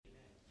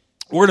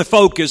We're going to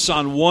focus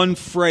on one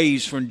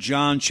phrase from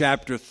John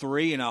chapter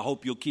 3, and I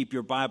hope you'll keep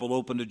your Bible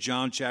open to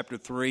John chapter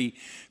 3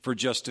 for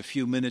just a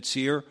few minutes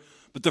here.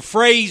 But the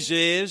phrase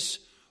is,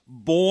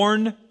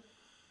 born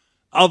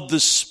of the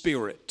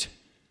Spirit.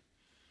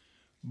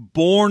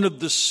 Born of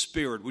the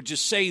Spirit. Would you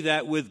say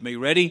that with me?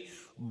 Ready?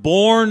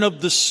 Born of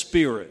the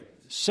Spirit.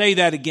 Say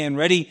that again.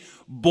 Ready?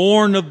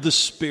 Born of the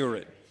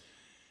Spirit.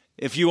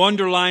 If you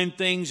underline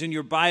things in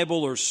your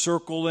Bible or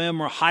circle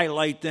them or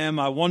highlight them,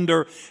 I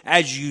wonder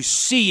as you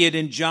see it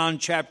in John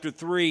chapter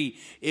 3,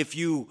 if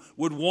you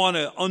would want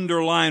to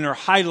underline or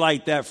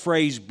highlight that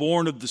phrase,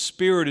 born of the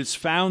Spirit. It's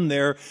found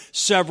there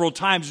several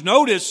times.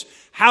 Notice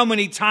how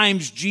many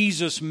times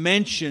Jesus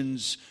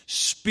mentions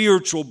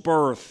spiritual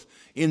birth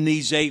in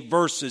these 8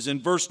 verses. In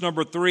verse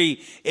number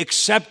 3,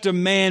 except a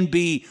man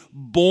be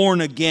born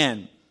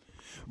again.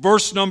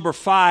 Verse number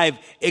 5,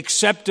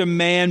 except a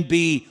man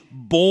be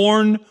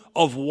born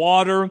of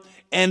water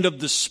and of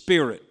the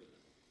Spirit.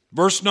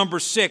 Verse number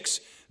 6,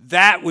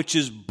 that which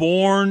is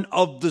born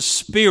of the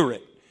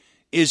Spirit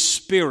is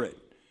spirit.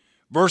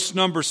 Verse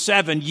number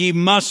 7, ye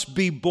must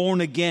be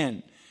born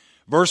again.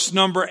 Verse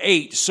number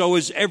 8, so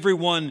is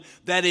everyone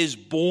that is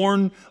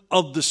born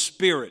of the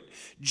Spirit.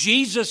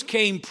 Jesus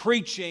came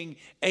preaching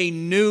a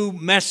new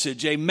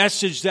message, a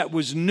message that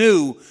was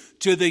new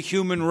to the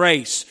human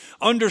race.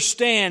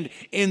 Understand,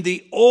 in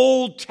the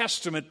Old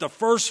Testament, the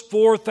first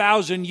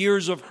 4,000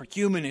 years of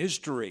human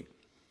history,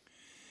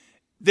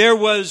 there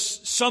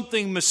was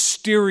something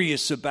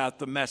mysterious about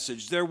the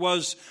message. There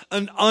was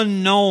an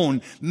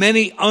unknown,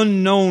 many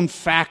unknown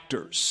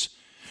factors.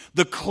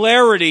 The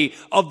clarity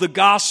of the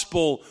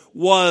gospel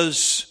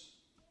was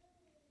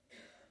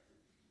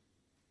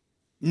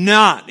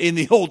not in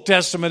the Old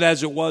Testament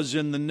as it was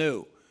in the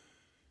New.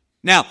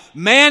 Now,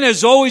 man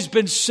has always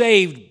been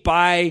saved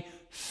by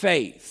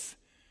faith.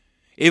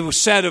 It was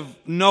said of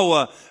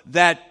Noah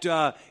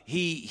that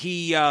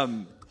he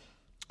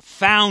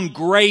found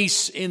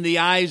grace in the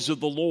eyes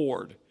of the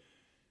Lord.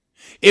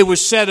 It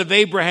was said of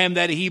Abraham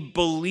that he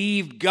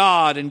believed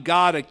God and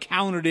God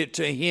accounted it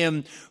to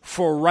him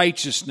for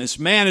righteousness.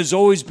 Man has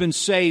always been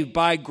saved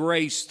by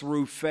grace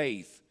through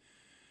faith.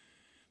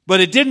 But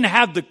it didn't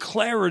have the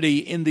clarity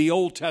in the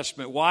Old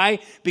Testament. Why?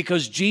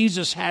 Because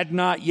Jesus had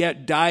not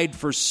yet died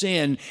for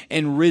sin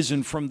and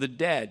risen from the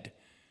dead.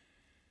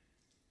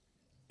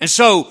 And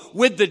so,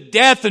 with the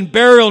death and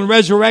burial and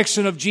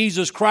resurrection of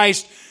Jesus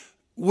Christ,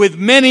 with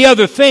many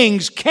other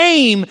things,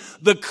 came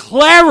the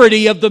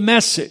clarity of the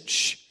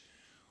message.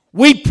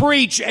 We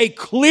preach a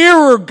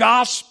clearer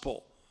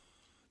gospel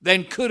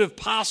than could have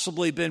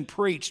possibly been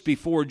preached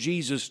before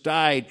Jesus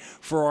died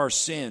for our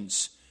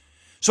sins.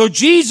 So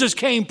Jesus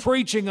came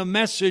preaching a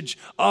message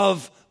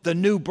of the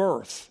new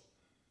birth,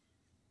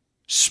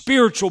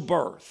 spiritual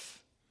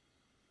birth.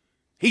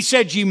 He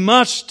said, you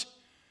must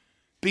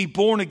be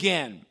born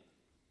again.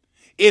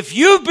 If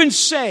you've been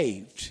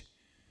saved,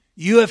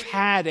 you have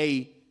had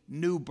a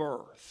new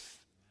birth,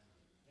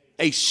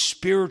 a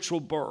spiritual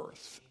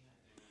birth.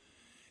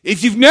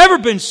 If you've never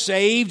been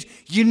saved,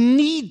 you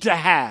need to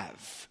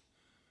have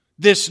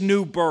this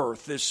new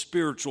birth, this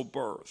spiritual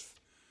birth.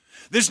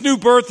 This new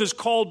birth is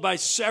called by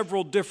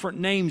several different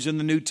names in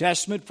the New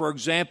Testament. For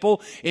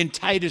example, in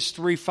Titus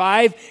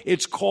 3:5,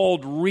 it's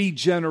called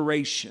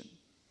regeneration.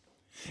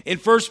 In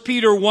 1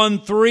 Peter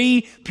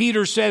 1:3,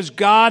 Peter says,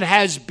 God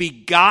has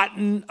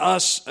begotten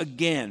us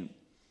again.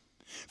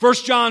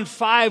 1 John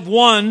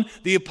 5:1,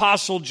 the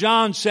Apostle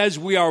John says,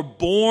 we are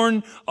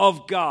born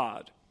of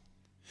God.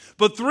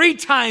 But 3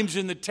 times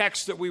in the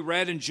text that we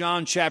read in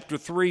John chapter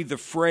 3, the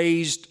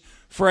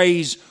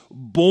phrase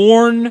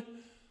born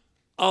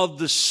of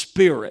the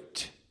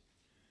Spirit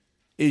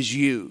is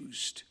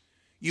used.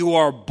 You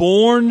are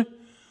born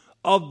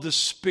of the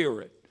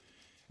Spirit.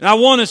 And I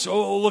want us to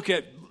look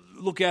at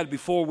it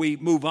before we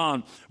move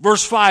on.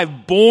 Verse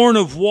 5, born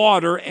of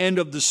water and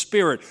of the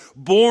Spirit.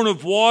 Born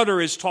of water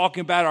is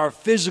talking about our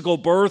physical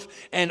birth,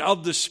 and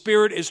of the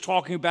Spirit is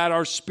talking about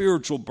our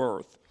spiritual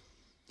birth.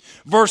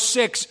 Verse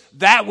 6,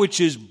 that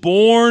which is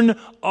born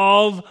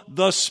of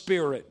the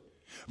Spirit.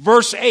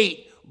 Verse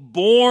 8,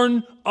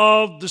 born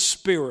of the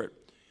Spirit.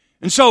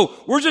 And so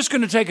we're just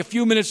going to take a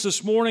few minutes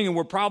this morning, and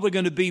we're probably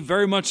going to be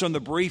very much on the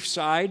brief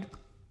side,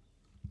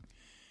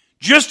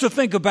 just to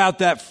think about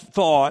that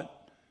thought.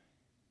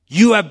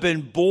 You have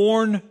been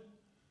born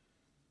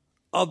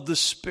of the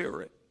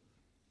Spirit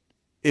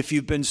if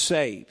you've been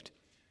saved.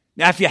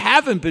 Now, if you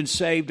haven't been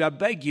saved, I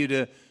beg you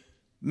to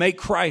make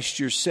Christ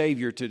your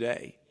Savior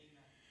today.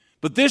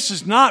 But this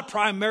is not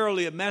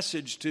primarily a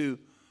message to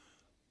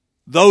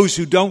those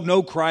who don't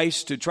know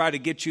Christ to try to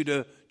get you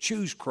to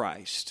choose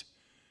Christ.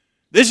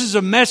 This is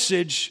a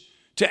message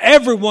to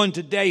everyone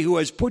today who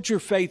has put your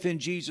faith in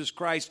Jesus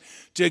Christ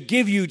to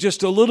give you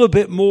just a little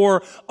bit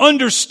more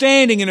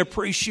understanding and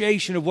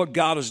appreciation of what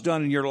God has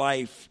done in your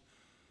life.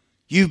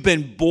 You've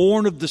been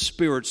born of the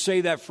Spirit.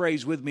 Say that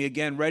phrase with me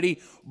again. Ready?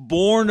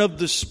 Born of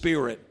the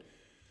Spirit.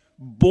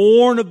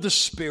 Born of the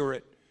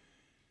Spirit.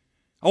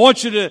 I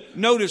want you to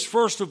notice,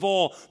 first of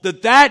all,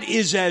 that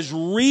is as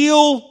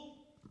real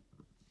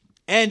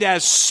and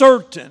as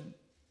certain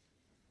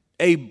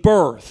a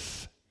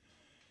birth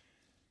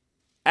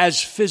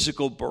as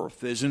physical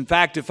birth is. In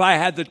fact, if I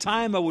had the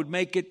time, I would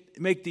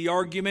make the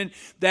argument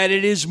that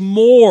it is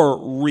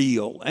more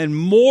real and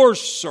more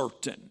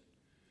certain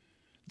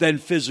than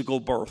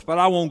physical birth. But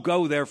I won't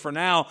go there for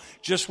now.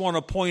 Just want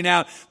to point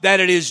out that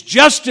it is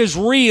just as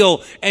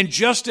real and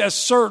just as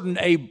certain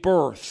a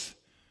birth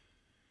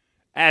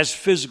as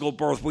physical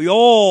birth. We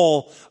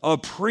all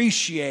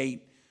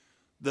appreciate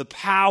the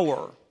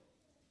power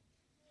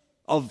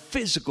of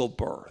physical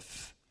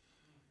birth.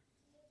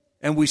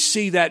 And we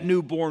see that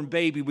newborn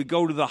baby. We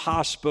go to the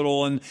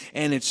hospital, and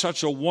it's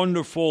such a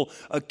wonderful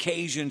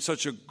occasion,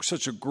 such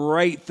a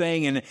great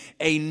thing. And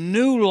a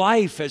new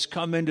life has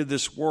come into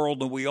this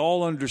world, and we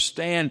all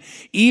understand.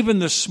 Even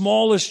the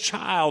smallest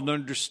child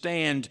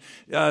understands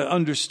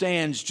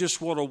just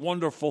what a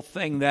wonderful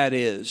thing that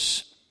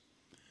is.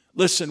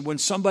 Listen, when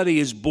somebody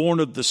is born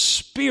of the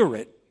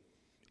Spirit,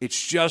 it's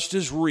just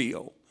as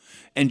real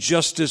and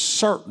just as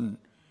certain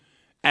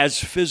as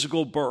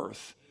physical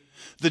birth.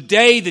 The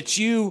day that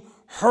you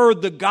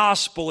heard the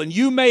gospel, and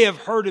you may have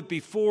heard it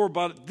before,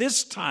 but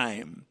this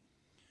time,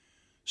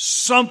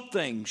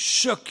 something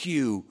shook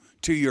you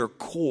to your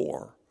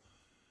core.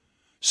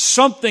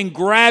 Something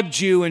grabbed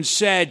you and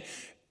said,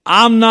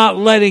 I'm not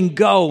letting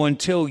go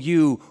until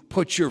you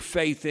put your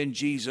faith in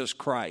Jesus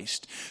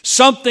Christ.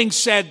 Something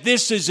said,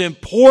 this is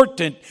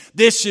important,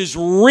 this is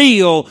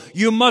real,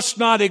 you must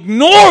not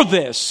ignore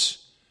this.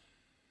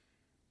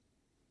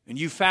 And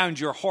you found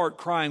your heart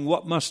crying,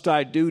 what must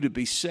I do to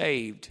be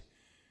saved?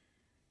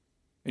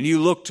 And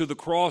you looked to the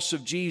cross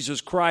of Jesus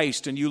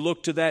Christ, and you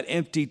looked to that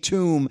empty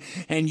tomb,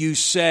 and you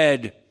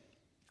said,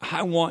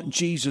 I want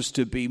Jesus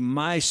to be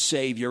my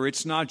Savior.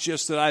 It's not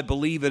just that I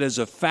believe it as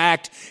a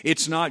fact.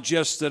 It's not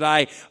just that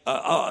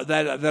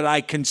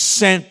I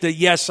consent that,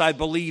 yes, I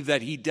believe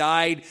that He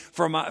died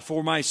for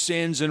my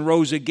sins and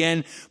rose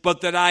again, but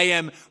that I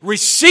am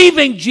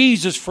receiving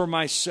Jesus for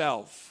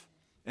myself.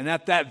 And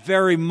at that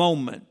very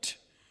moment,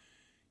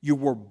 you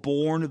were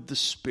born of the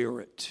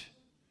Spirit.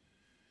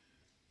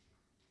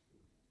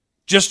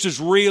 Just as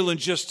real and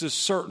just as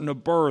certain a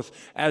birth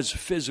as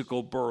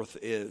physical birth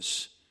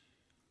is.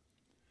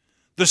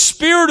 The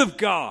Spirit of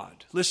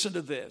God, listen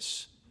to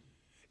this.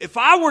 If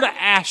I were to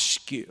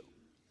ask you,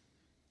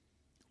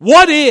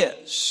 what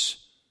is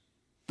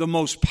the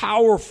most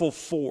powerful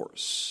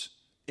force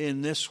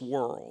in this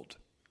world?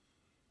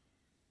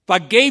 If I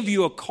gave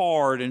you a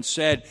card and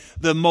said,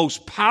 the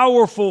most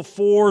powerful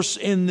force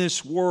in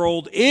this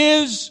world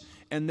is,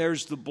 and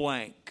there's the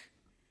blank.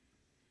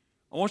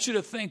 I want you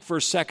to think for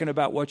a second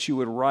about what you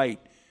would write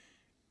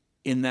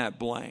in that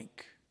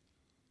blank.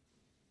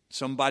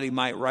 Somebody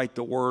might write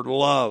the word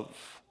love.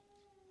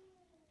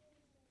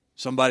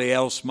 Somebody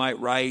else might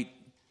write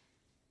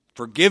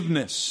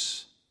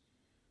forgiveness.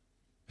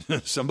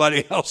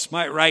 Somebody else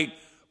might write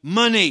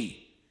money.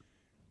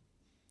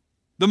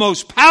 The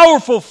most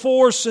powerful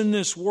force in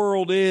this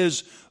world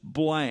is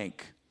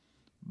blank.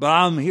 But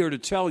I'm here to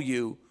tell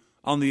you,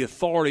 on the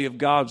authority of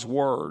God's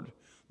Word,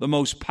 the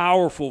most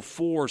powerful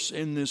force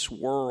in this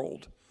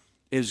world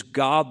is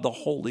God the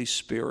Holy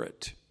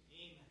Spirit.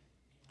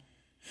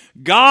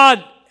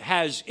 God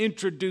has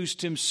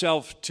introduced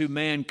Himself to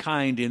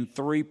mankind in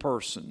three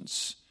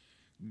persons: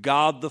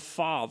 God the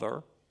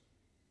Father,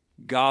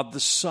 God the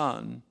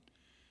Son,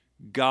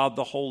 God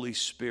the Holy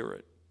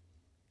Spirit.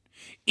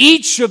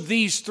 Each of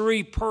these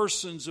three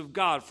persons of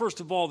God,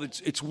 first of all,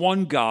 it's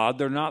one God.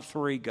 They're not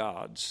three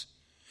gods.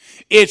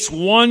 It's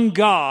one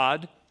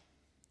God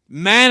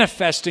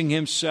manifesting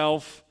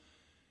Himself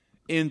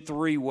in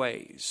three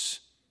ways.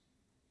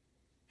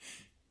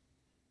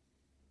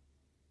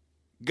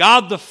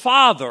 God the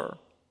Father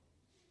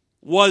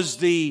was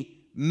the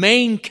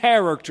main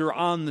character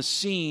on the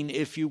scene,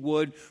 if you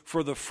would,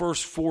 for the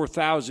first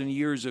 4,000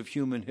 years of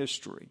human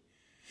history.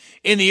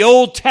 In the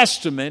Old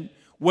Testament,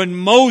 when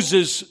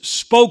Moses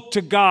spoke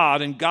to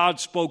God and God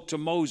spoke to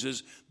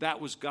Moses,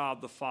 that was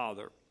God the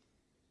Father.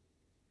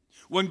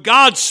 When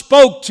God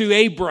spoke to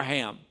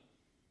Abraham,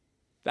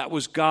 that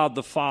was God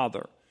the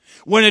Father.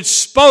 When it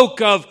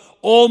spoke of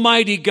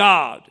Almighty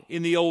God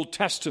in the Old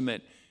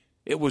Testament,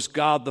 it was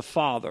God the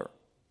Father.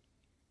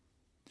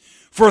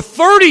 For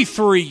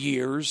 33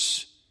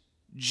 years,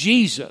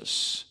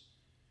 Jesus,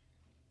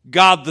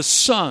 God the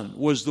Son,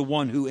 was the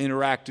one who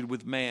interacted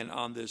with man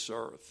on this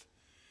earth.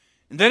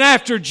 And then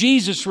after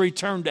Jesus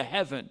returned to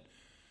heaven,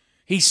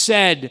 He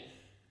said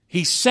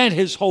He sent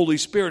His Holy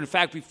Spirit. In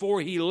fact,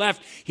 before He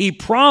left, He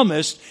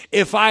promised,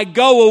 if I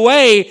go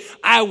away,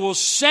 I will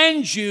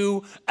send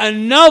you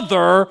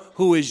another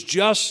who is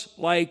just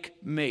like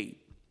me.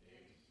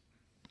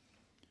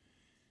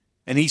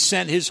 And He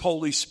sent His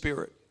Holy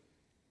Spirit.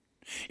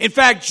 In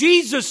fact,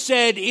 Jesus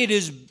said, it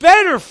is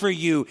better for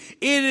you,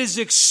 it is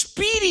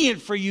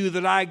expedient for you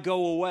that I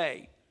go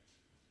away.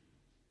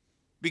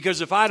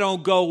 Because if I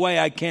don't go away,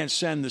 I can't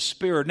send the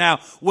Spirit. Now,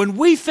 when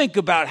we think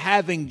about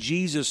having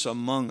Jesus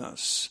among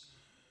us,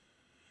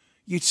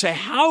 You'd say,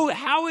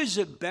 how is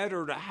it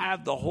better to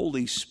have the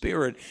Holy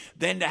Spirit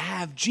than to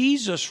have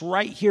Jesus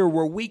right here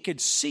where we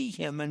could see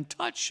him and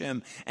touch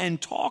him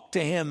and talk to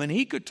him and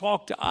he could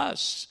talk to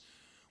us?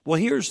 Well,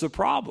 here's the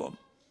problem.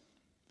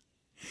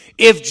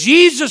 If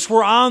Jesus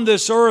were on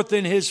this earth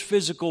in his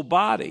physical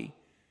body,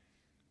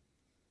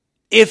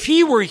 if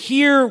he were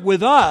here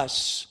with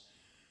us,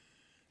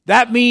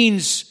 that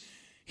means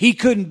he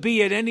couldn't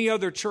be at any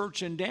other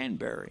church in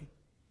Danbury.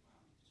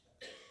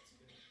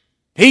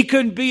 He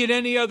couldn't be at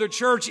any other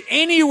church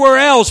anywhere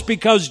else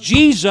because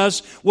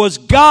Jesus was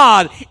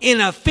God in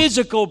a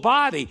physical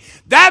body.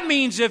 That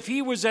means if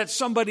he was at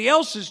somebody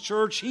else's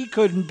church, he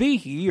couldn't be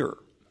here.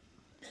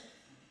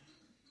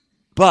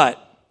 But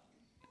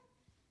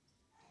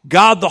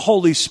God the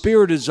Holy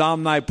Spirit is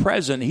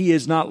omnipresent. He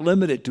is not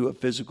limited to a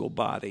physical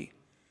body.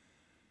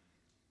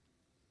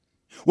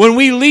 When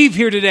we leave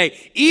here today,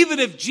 even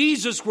if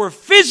Jesus were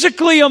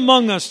physically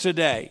among us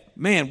today,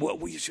 man,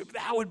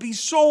 that would be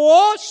so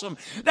awesome.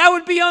 That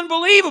would be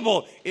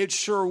unbelievable. It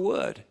sure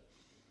would.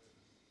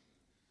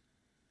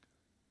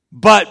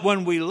 But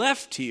when we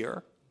left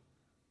here,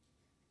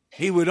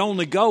 he would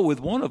only go with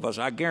one of us.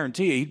 I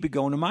guarantee you, he'd be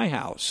going to my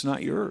house,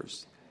 not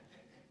yours.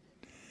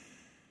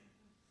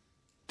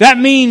 That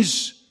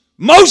means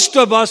most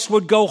of us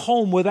would go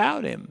home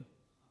without him.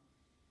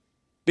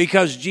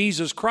 Because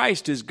Jesus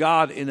Christ is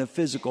God in a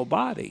physical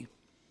body.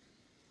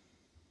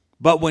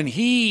 But when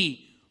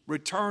he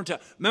returned to...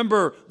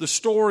 Remember the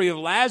story of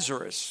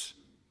Lazarus.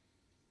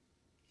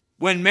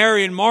 When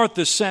Mary and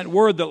Martha sent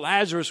word that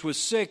Lazarus was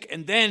sick,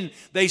 and then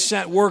they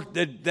sent word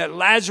that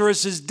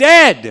Lazarus is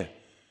dead.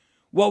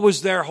 What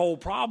was their whole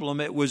problem?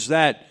 It was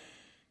that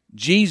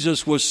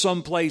Jesus was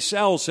someplace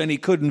else and he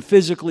couldn't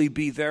physically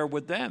be there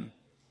with them.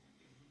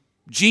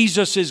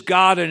 Jesus is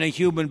God in a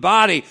human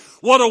body.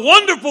 What a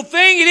wonderful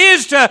thing it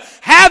is to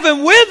have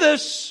him with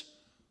us.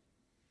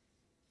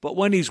 But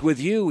when he's with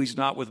you, he's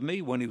not with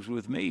me. When he's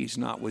with me, he's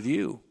not with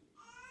you.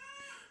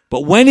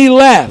 But when he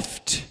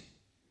left,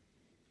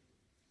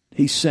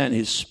 he sent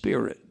his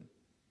Spirit.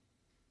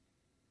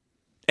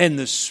 And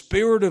the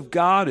Spirit of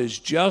God is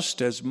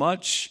just as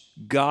much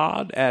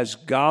God as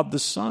God the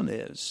Son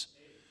is.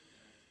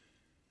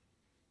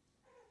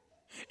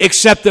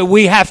 Except that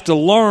we have to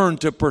learn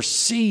to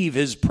perceive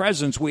his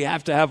presence. We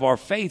have to have our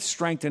faith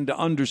strengthened to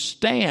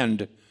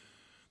understand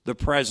the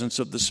presence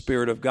of the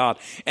Spirit of God.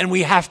 And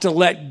we have to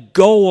let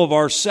go of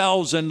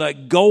ourselves and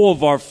let go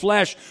of our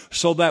flesh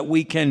so that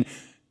we can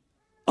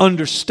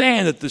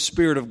understand that the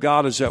Spirit of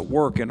God is at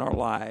work in our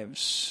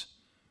lives.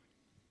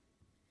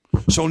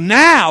 So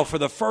now, for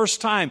the first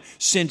time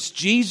since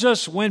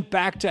Jesus went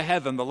back to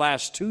heaven the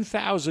last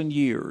 2,000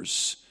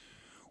 years,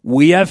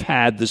 we have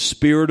had the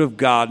Spirit of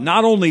God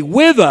not only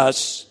with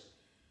us,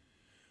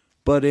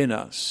 but in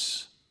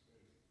us.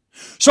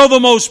 So the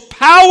most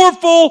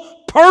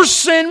powerful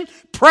person,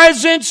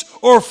 presence,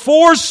 or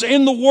force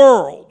in the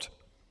world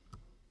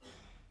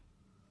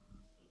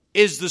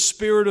is the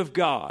Spirit of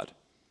God.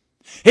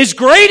 His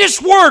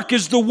greatest work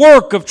is the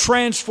work of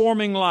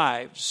transforming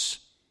lives.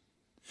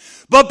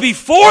 But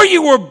before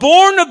you were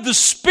born of the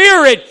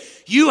Spirit,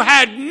 you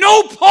had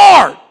no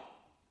part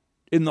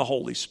in the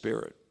Holy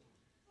Spirit.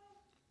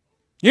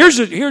 Here's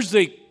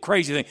the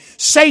crazy thing.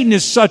 Satan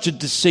is such a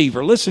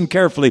deceiver. Listen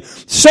carefully.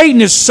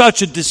 Satan is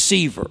such a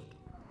deceiver.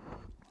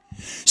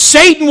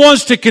 Satan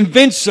wants to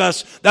convince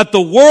us that the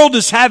world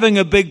is having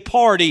a big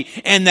party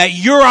and that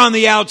you're on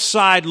the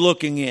outside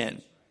looking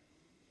in.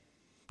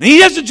 And he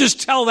doesn't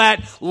just tell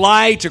that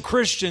lie to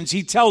Christians.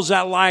 He tells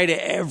that lie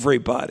to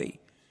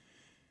everybody.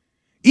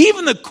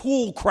 Even the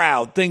cool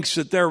crowd thinks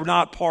that they're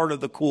not part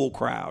of the cool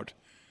crowd.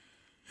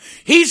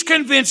 He's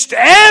convinced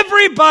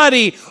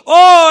everybody,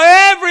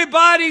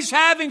 everybody's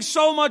having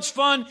so much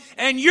fun,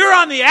 and you're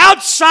on the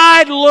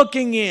outside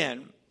looking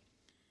in.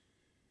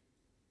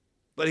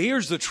 But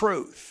here's the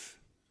truth.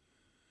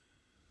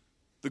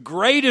 The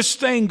greatest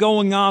thing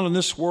going on in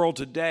this world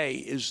today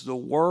is the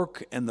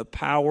work and the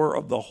power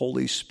of the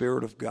Holy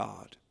Spirit of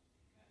God.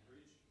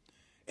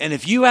 And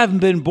if you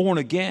haven't been born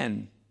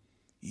again,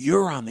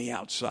 you're on the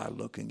outside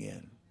looking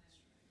in.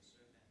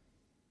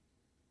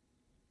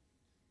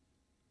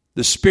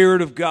 The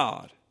Spirit of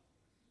God.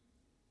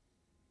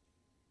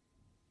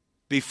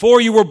 Before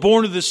you were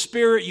born of the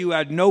Spirit, you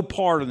had no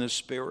part in the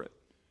Spirit.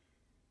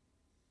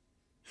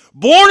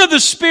 Born of the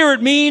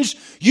Spirit means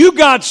you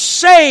got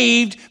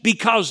saved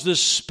because the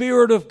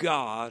Spirit of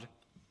God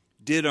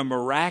did a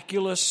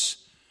miraculous,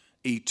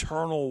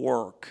 eternal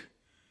work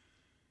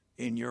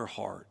in your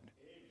heart.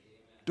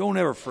 Don't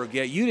ever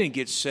forget, you didn't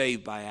get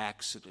saved by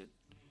accident.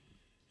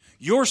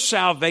 Your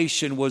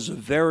salvation was a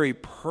very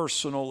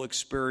personal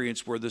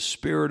experience where the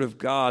Spirit of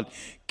God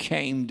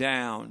came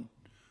down,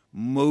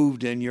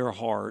 moved in your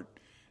heart,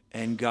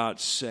 and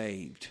got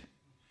saved.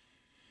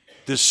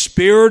 The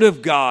Spirit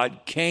of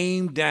God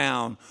came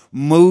down,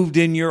 moved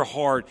in your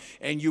heart,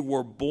 and you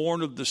were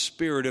born of the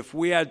Spirit. If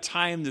we had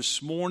time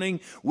this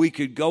morning, we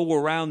could go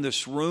around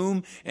this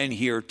room and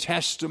hear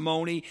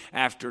testimony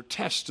after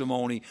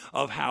testimony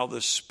of how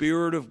the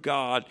Spirit of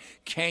God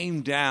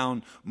came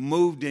down,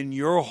 moved in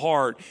your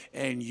heart,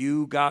 and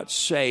you got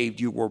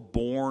saved. You were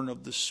born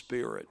of the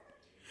Spirit.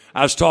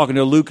 I was talking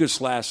to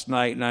Lucas last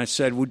night, and I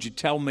said, would you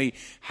tell me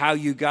how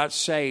you got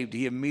saved?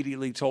 He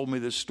immediately told me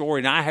this story,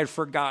 and I had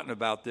forgotten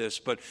about this,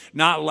 but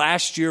not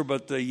last year,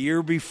 but the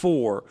year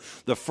before.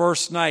 The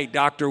first night,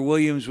 Dr.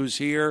 Williams was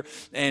here,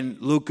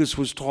 and Lucas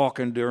was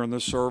talking during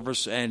the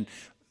service, and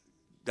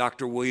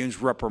Dr.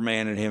 Williams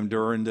reprimanded him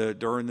during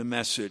the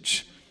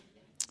message.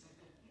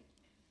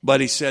 But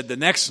he said, the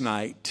next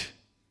night,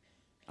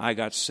 I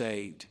got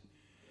saved.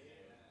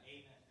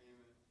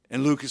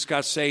 And Lucas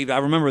got saved. I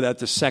remember that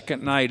the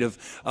second night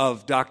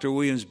of Dr.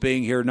 Williams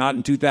being here, not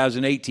in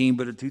 2018,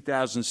 but in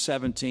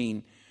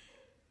 2017.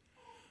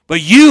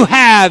 But you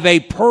have a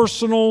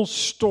personal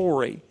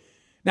story.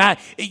 Now,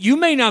 you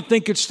may not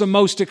think it's the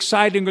most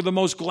exciting or the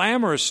most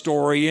glamorous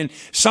story, and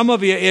some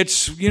of you,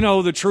 it's,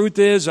 the truth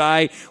is,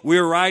 we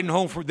were riding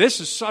home from,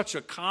 this is such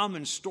a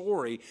common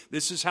story.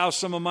 This is how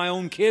some of my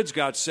own kids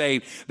got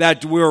saved,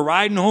 that we were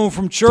riding home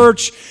from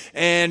church,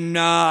 and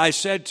I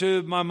said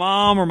to my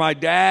mom or my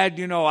dad,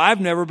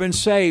 I've never been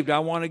saved. I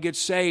want to get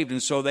saved.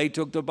 And so they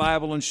took the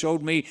Bible and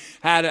showed me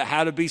how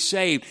to be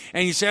saved.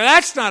 And you say,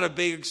 that's not a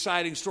big,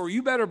 exciting story.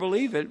 You better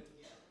believe it.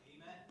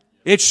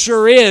 It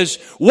sure is.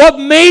 What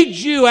made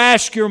you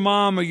ask your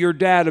mom or your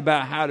dad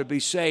about how to be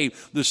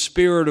saved? The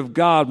Spirit of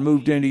God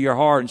moved into your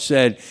heart and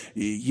said,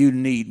 you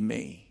need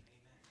me.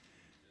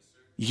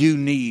 You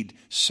need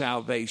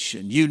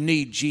salvation. You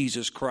need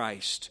Jesus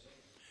Christ.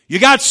 You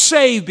got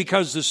saved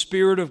because the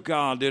Spirit of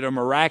God did a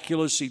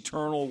miraculous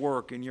eternal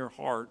work in your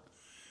heart.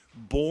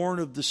 Born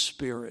of the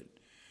Spirit.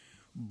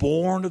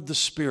 Born of the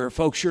Spirit.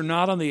 Folks, you're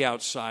not on the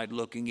outside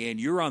looking in.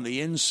 You're on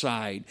the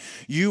inside.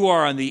 You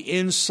are on the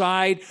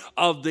inside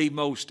of the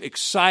most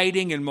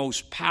exciting and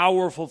most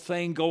powerful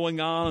thing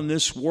going on in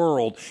this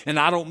world. And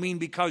I don't mean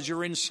because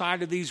you're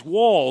inside of these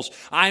walls.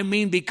 I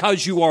mean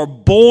because you are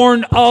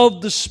born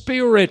of the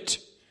Spirit.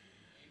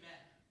 Amen.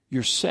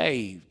 You're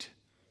saved.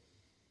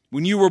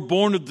 When you were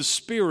born of the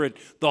Spirit,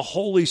 the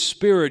Holy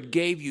Spirit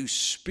gave you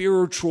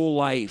spiritual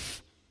life.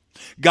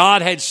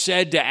 God had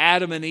said to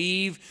Adam and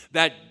Eve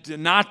that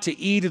not to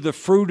eat of the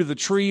fruit of the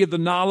tree of the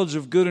knowledge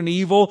of good and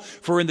evil,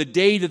 for in the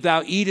day that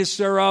thou eatest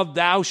thereof,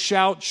 thou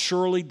shalt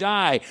surely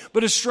die.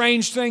 But a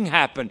strange thing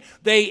happened.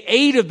 They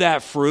ate of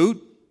that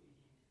fruit,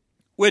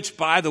 which,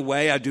 by the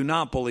way, I do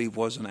not believe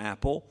was an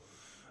apple.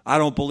 I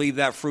don't believe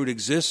that fruit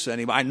exists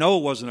anymore. I know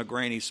it wasn't a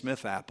Granny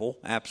Smith apple.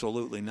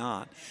 Absolutely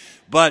not.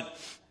 But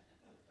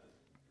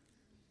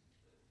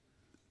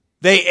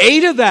they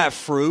ate of that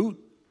fruit.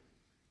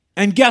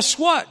 And guess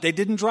what? They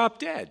didn't drop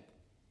dead.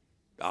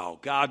 Oh,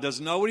 God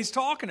doesn't know what he's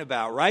talking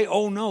about, right?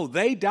 Oh, no,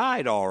 they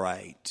died all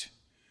right.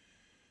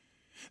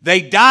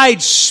 They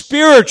died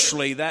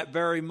spiritually that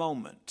very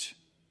moment.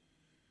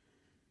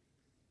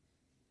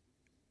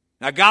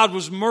 Now, God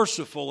was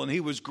merciful and he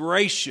was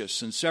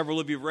gracious. And several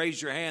of you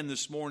raised your hand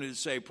this morning to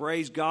say,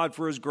 praise God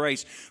for his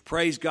grace.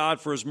 Praise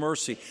God for his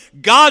mercy.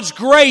 God's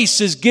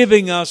grace is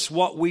giving us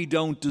what we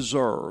don't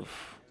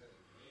deserve.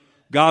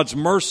 God's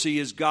mercy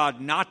is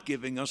God not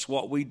giving us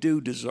what we do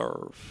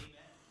deserve.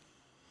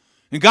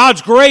 And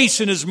God's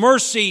grace and his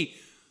mercy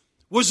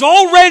was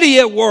already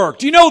at work.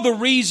 Do you know the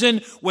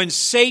reason when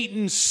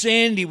Satan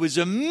sinned, he was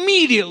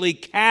immediately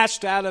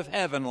cast out of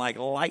heaven like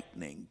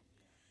lightning?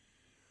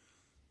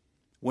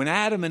 When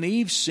Adam and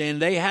Eve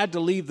sinned, they had to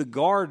leave the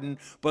garden,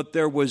 but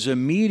there was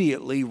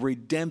immediately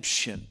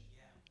redemption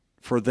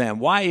for them.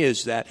 Why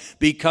is that?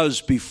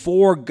 Because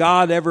before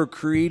God ever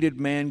created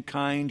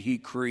mankind, he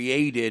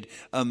created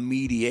a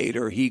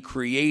mediator. He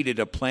created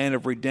a plan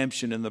of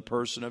redemption in the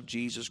person of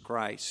Jesus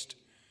Christ.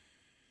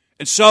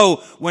 And so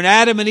when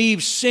Adam and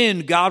Eve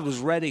sinned, God was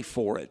ready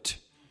for it.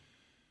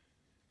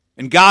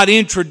 And God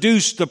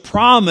introduced the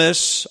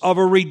promise of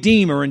a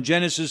Redeemer in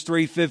Genesis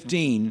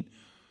 3:15.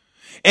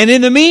 And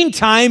in the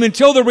meantime,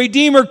 until the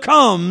Redeemer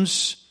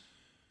comes,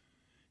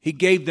 he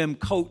gave them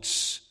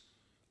coats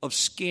of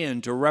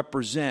skin to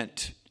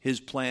represent his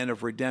plan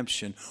of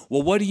redemption.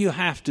 Well, what do you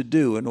have to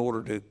do in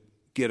order to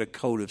get a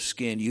coat of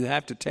skin? You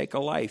have to take a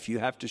life. You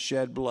have to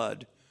shed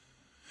blood.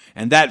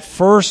 And that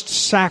first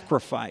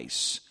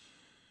sacrifice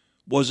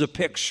was a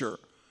picture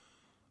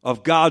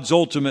of God's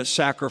ultimate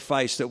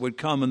sacrifice that would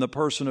come in the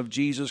person of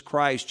Jesus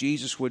Christ.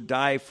 Jesus would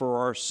die for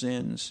our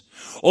sins.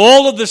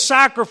 All of the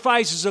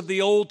sacrifices of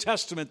the Old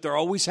Testament, there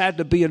always had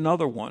to be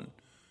another one.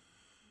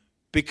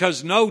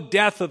 Because no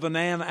death of an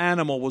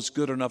animal was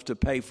good enough to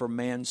pay for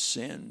man's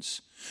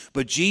sins.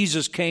 But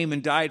Jesus came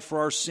and died for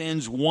our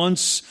sins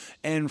once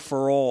and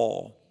for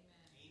all.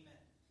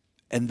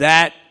 And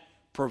that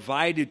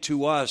provided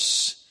to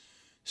us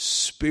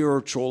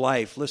spiritual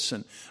life.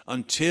 Listen,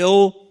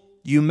 until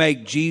you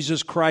make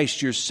Jesus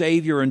Christ your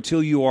Savior,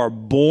 until you are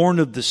born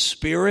of the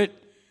Spirit,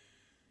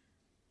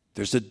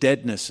 there's a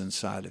deadness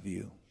inside of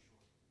you.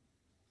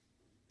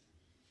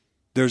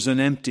 There's an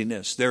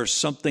emptiness. There's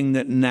something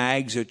that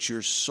nags at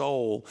your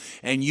soul,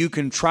 and you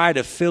can try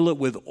to fill it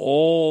with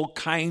all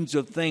kinds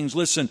of things.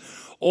 Listen,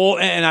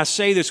 and I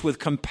say this with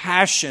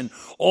compassion,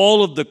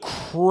 all of the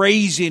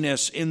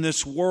craziness in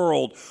this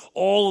world,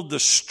 all of the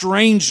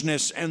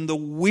strangeness and the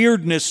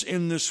weirdness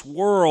in this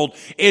world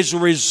is a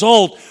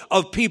result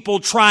of people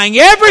trying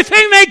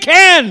everything they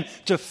can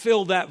to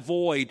fill that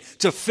void,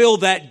 to fill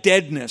that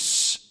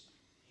deadness.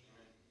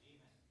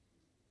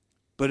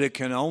 But it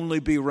can only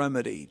be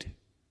remedied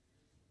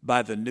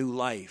by the new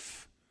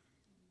life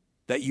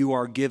that you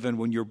are given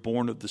when you're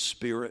born of the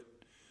Spirit.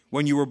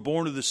 When you were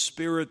born of the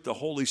Spirit, the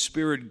Holy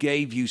Spirit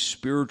gave you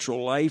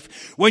spiritual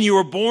life. When you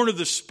were born of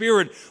the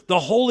Spirit, the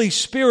Holy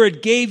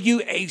Spirit gave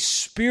you a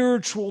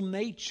spiritual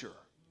nature.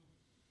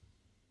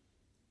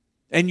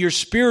 And your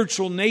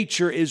spiritual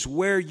nature is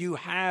where you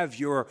have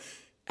your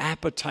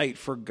appetite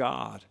for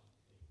God.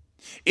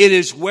 It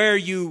is where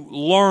you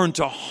learn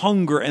to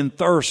hunger and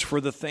thirst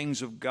for the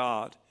things of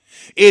God.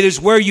 It is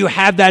where you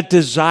have that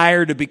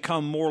desire to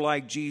become more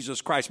like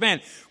Jesus Christ. Man,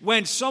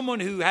 when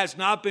someone who has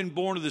not been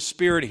born of the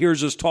Spirit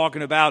hears us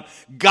talking about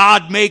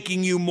God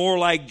making you more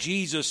like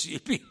Jesus,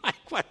 you'd be like,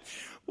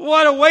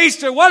 what a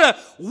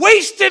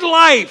wasted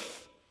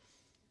life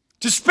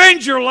to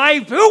spend your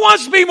life. Who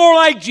wants to be more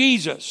like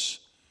Jesus?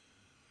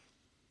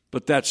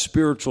 But that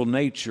spiritual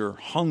nature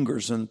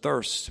hungers and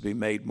thirsts to be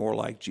made more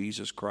like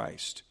Jesus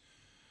Christ.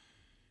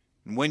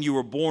 And when you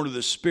were born of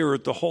the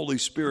Spirit, the Holy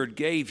Spirit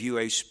gave you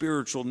a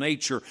spiritual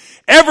nature.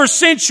 Ever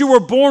since you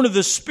were born of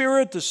the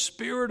Spirit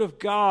of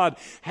God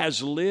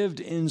has lived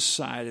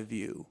inside of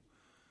you.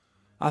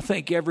 I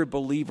think every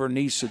believer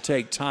needs to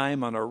take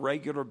time on a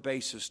regular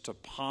basis to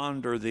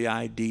ponder the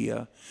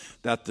idea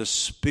that the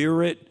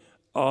Spirit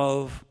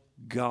of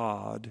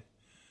God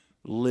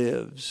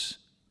lives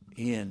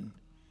in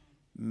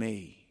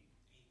me.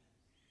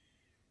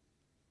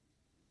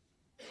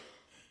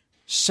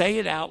 Say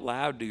it out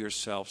loud to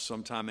yourself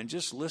sometime and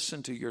just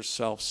listen to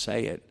yourself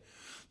say it.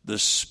 The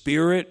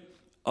Spirit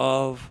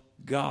of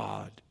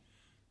God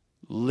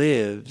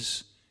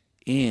lives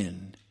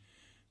in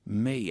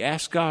me.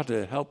 Ask God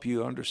to help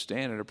you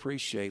understand and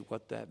appreciate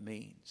what that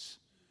means.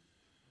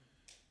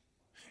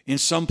 In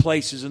some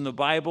places in the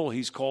Bible,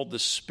 He's called the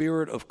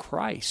Spirit of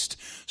Christ.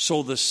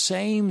 So the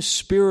same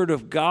Spirit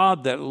of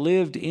God that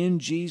lived in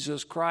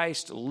Jesus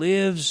Christ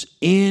lives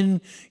in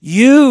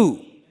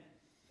you.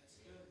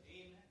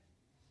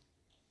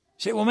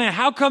 Say, well, man,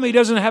 how come He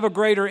doesn't have a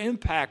greater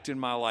impact in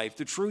my life?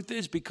 The truth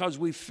is because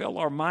we fill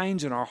our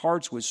minds and our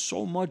hearts with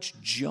so much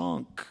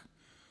junk.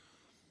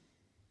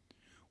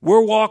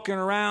 We're walking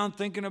around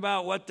thinking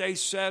about what they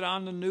said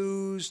on the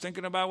news,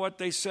 thinking about what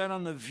they said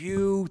on The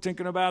View,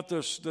 thinking about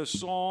the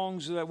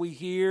songs that we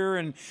hear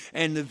and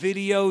the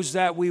videos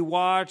that we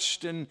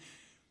watched. And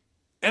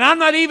I'm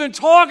not even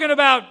talking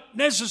about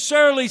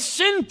necessarily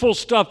sinful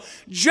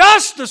stuff,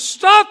 just the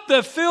stuff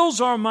that fills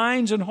our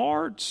minds and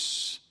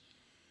hearts.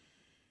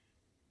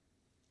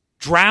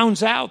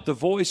 Drowns out the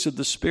voice of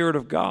the Spirit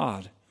of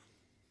God.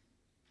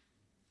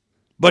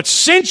 But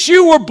since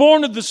you were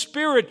born of the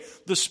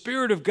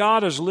Spirit of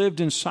God has lived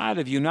inside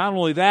of you. Not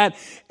only that,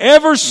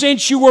 ever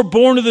since you were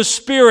born of the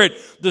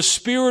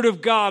Spirit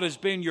of God has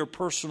been your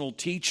personal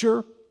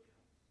teacher,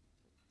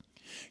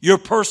 your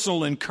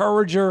personal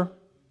encourager,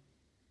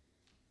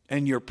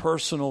 and your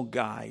personal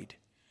guide.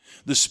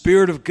 The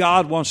Spirit of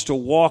God wants to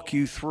walk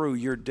you through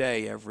your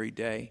day every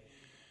day.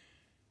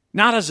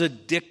 Not as a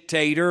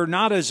dictator,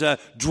 not as a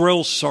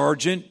drill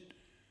sergeant,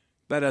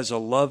 but as a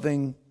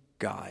loving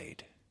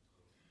guide.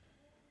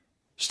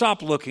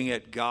 Stop looking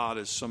at God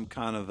as some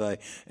kind of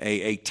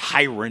a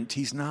tyrant.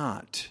 He's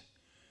not.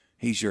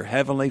 He's your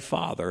heavenly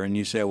Father. And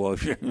you say, well,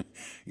 if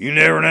you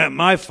never met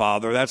my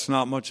Father, that's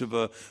not much of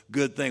a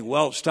good thing.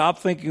 Well, stop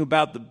thinking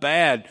about the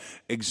bad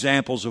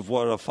examples of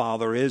what a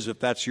father is, if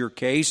that's your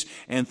case,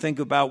 and think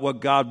about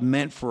what God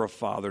meant for a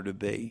father to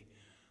be.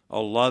 A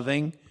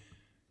loving,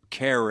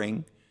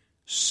 caring,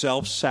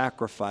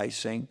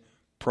 self-sacrificing,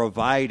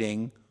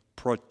 providing,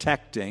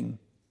 protecting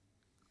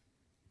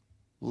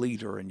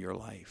leader in your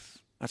life.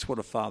 That's what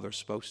a father's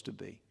supposed to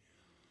be.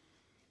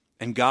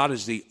 And God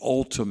is the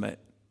ultimate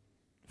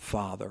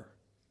Father.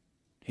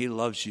 He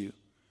loves you.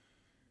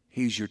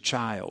 He's your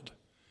child.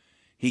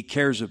 He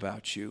cares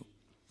about you.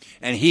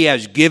 And He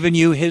has given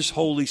you His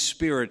Holy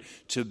Spirit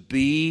to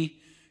be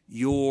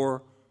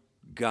your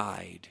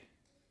guide.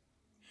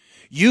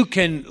 You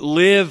can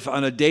live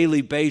on a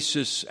daily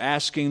basis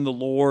asking the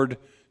Lord,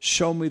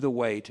 show me the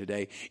way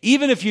today.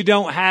 Even if you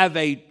don't have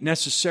a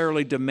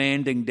necessarily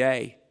demanding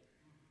day.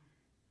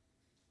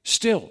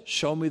 Still,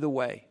 show me the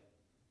way.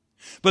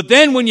 But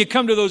then when you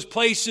come to those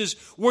places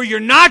where you're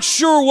not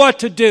sure what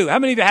to do. How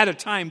many of you had a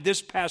time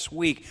this past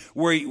week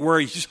where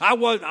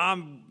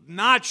I'm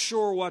not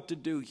sure what to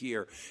do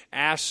here?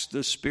 Ask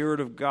the Spirit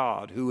of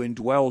God who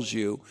indwells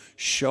you,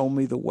 show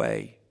me the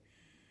way.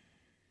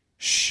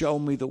 Show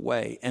me the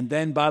way. And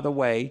then, by the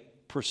way,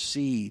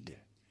 proceed.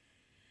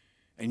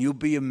 And you'll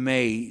be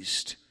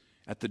amazed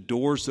at the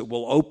doors that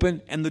will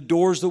open and the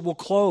doors that will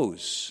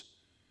close.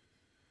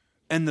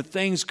 And the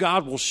things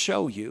God will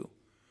show you.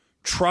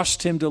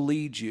 Trust Him to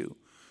lead you.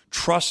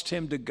 Trust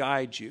Him to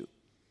guide you.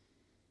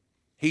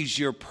 He's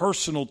your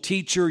personal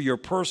teacher, your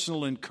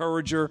personal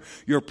encourager,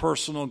 your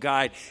personal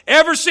guide.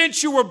 Ever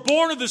since you were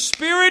born of the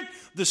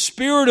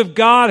Spirit of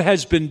God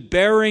has been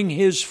bearing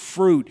His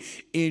fruit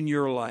in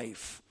your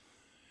life.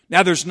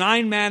 Now, there's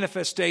 9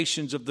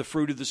 manifestations of the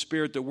fruit of the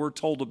Spirit that we're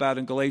told about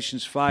in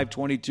Galatians 5,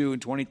 22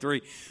 and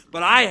 23.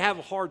 But I have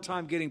a hard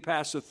time getting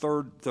past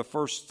the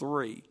first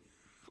 3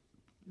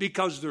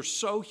 because they're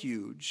so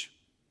huge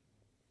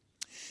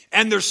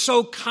and they're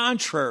so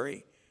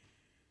contrary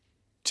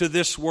to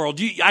this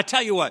world. I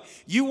tell you what,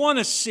 you want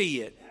to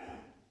see it,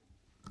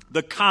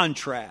 the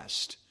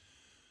contrast.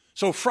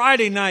 So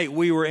Friday night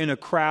we were in a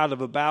crowd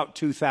of about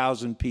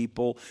 2,000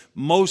 people,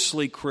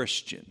 mostly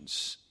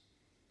Christians,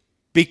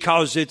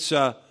 because it's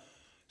a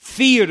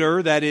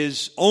theater that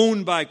is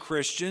owned by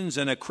Christians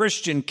and a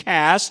Christian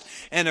cast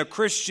and a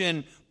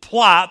Christian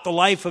plot, the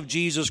life of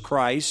Jesus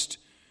Christ.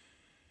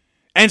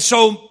 And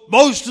so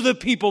most of the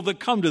people that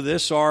come to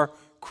this are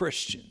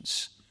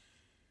Christians.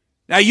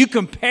 Now you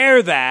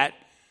compare that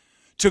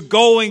to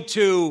going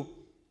to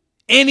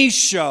any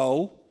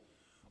show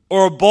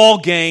or a ball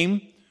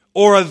game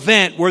or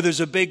event where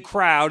there's a big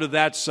crowd of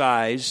that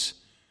size.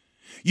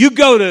 You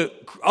go to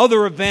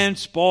other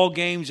events, ball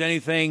games,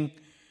 anything,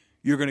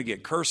 you're going to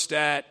get cursed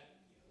at.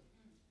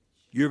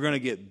 You're going to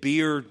get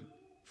beer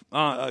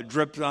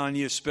dripped on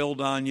you,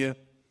 spilled on you.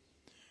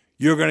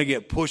 You're going to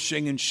get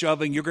pushing and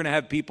shoving. You're going to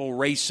have people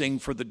racing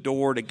for the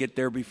door to get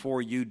there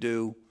before you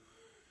do.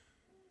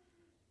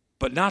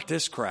 But not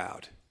this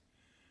crowd.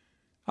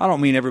 I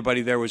don't mean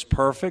everybody there was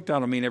perfect. I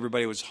don't mean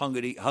everybody was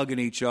hugging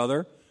each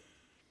other.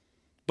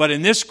 But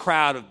in this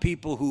crowd of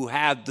people who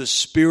have the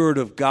Spirit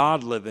of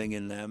God living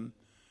in them,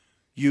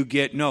 you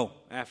get, no,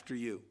 after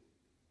you.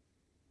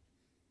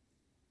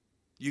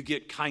 You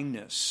get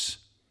kindness.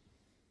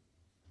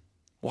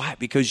 Why?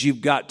 Because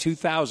you've got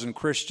 2,000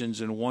 Christians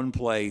in one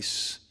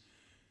place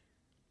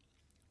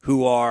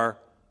who are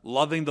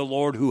loving the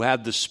Lord, who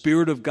have the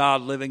Spirit of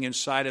God living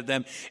inside of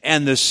them.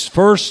 And the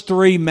first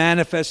 3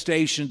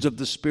 manifestations of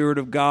the Spirit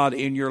of God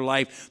in your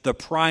life, the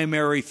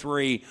primary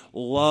 3,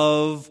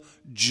 love,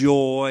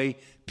 joy,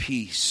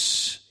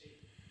 peace.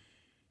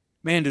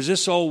 Man, does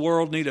this old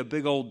world need a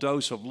big old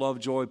dose of love,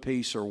 joy,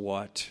 peace, or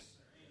what?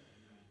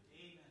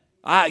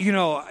 I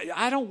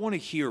don't want to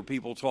hear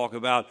people talk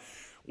about,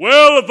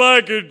 well, if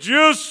I could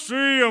just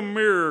see a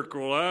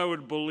miracle, I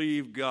would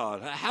believe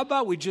God. How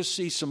about we just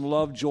see some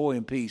love, joy,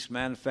 and peace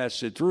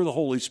manifested through the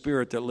Holy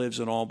Spirit that lives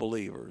in all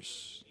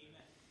believers?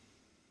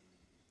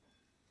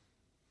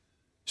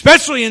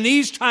 Especially in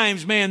these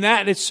times, man,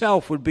 that in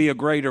itself would be a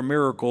greater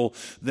miracle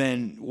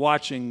than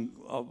watching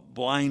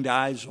blind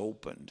eyes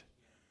opened.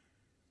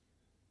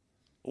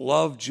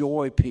 Love,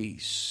 joy,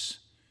 peace.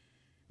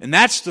 And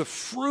that's the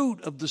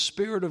fruit of the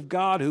Spirit of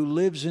God who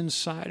lives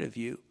inside of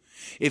you.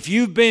 If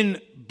you've been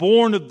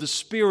born of the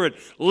Spirit,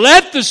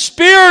 let the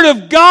Spirit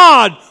of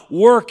God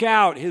work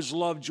out His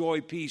love, joy,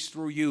 peace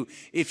through you.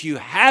 If you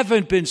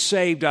haven't been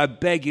saved, I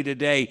beg you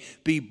today,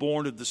 be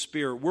born of the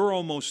Spirit. We're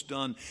almost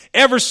done.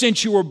 Ever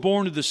since you were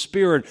born of the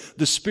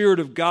Spirit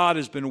of God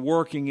has been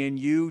working in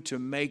you to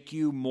make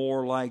you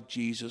more like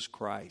Jesus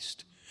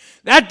Christ.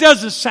 That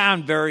doesn't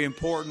sound very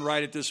important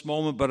right at this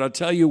moment, but I'll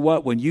tell you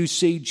what, when you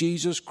see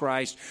Jesus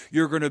Christ,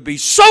 you're going to be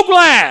so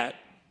glad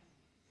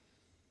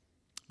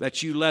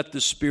that you let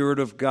the Spirit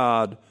of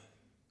God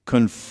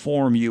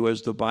conform you,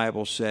 as the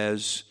Bible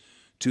says,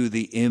 to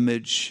the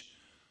image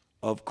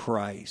of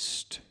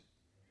Christ.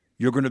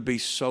 You're going to be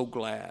so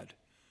glad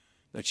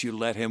that you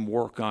let Him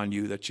work on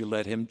you, that you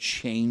let Him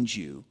change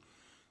you.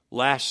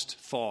 Last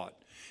thought.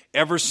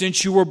 Ever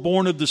since you were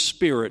born of the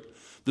Spirit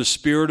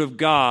of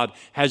God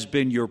has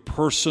been your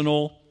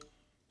personal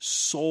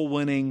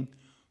soul-winning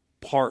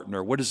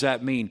partner. What does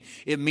that mean?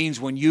 It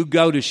means when you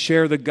go to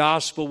share the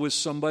gospel with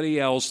somebody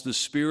else, the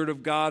Spirit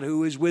of God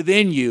who is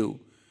within you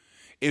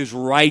is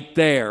right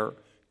there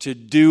to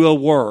do a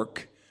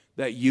work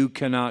that you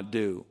cannot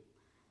do.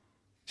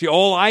 See,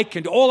 all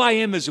I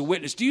am is a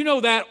witness. Do you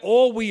know that?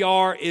 All we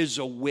are is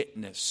a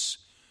witness.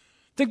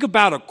 Think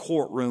about a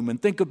courtroom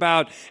and think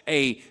about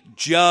a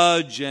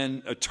judge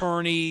and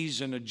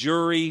attorneys and a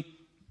jury.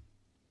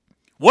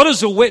 What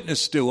does a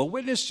witness do? A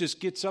witness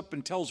just gets up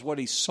and tells what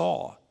he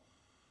saw.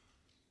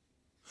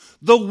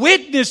 The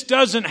witness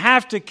doesn't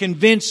have to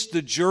convince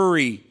the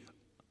jury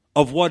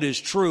of what is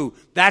true.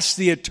 That's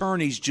the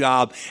attorney's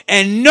job.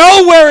 And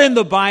nowhere in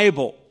the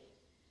Bible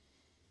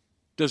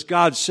does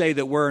God say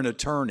that we're an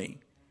attorney.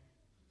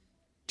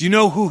 Do you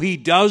know who He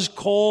does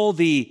call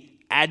the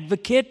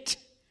advocate?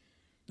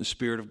 The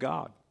Spirit of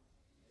God.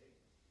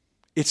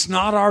 It's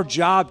not our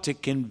job to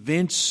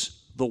convince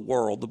the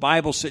world. The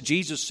Bible said,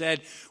 Jesus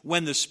said,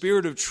 when the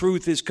Spirit of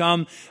truth is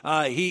come,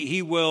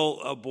 He will,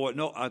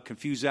 I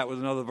confuse that with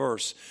another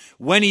verse.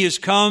 When He is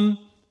come,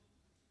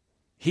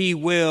 He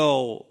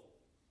will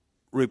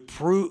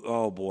reprove,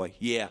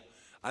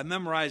 I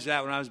memorized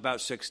that when I was about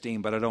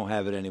 16, but I don't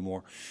have it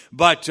anymore.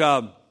 But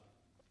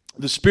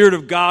the Spirit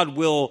of God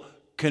will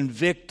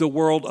convict the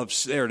world of,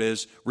 there it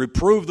is,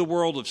 reprove the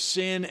world of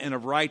sin and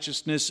of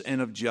righteousness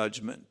and of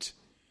judgment.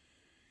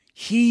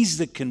 He's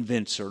the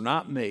convincer,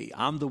 not me.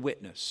 I'm the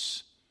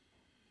witness.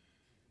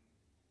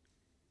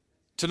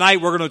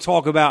 Tonight we're going to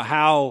talk about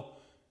how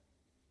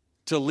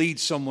to lead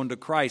someone to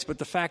Christ. But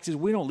the fact is,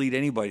 we don't lead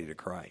anybody to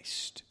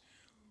Christ.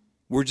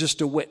 We're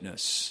just a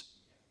witness.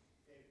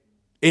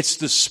 It's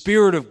the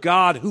Spirit of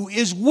God who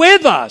is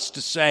with us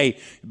to say,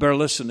 you better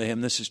listen to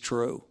him. This is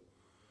true.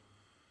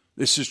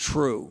 This is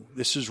true.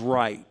 This is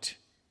right.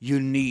 You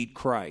need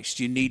Christ.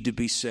 You need to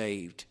be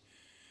saved.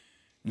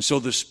 And so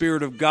the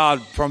Spirit of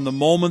God, from the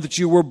moment that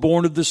you were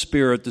born of the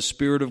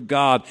Spirit of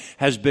God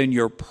has been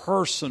your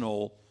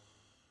personal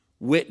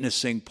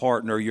witnessing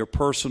partner, your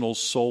personal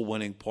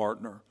soul-winning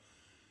partner.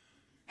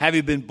 Have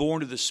you been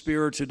born of the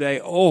Spirit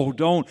today? Oh,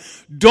 don't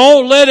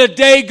let a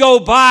day go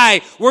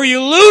by where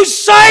you lose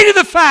sight of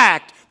the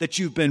fact that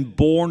you've been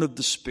born of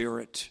the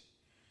Spirit,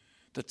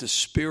 that the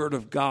Spirit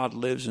of God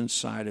lives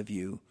inside of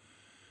you,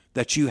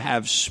 that you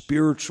have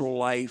spiritual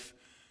life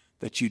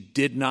that you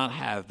did not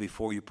have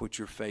before you put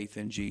your faith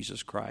in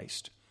Jesus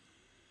Christ.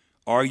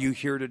 Are you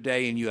here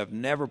today and you have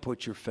never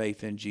put your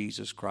faith in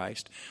Jesus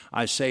Christ?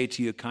 I say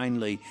to you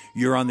kindly,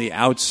 you're on the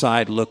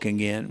outside looking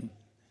in.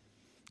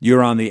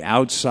 You're on the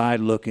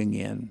outside looking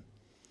in.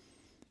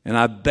 And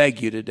I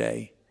beg you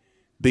today,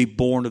 be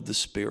born of the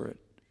Spirit.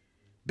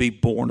 Be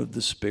born of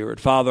the Spirit.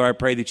 Father, I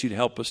pray that you'd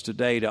help us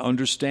today to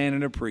understand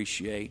and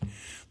appreciate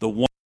the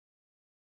one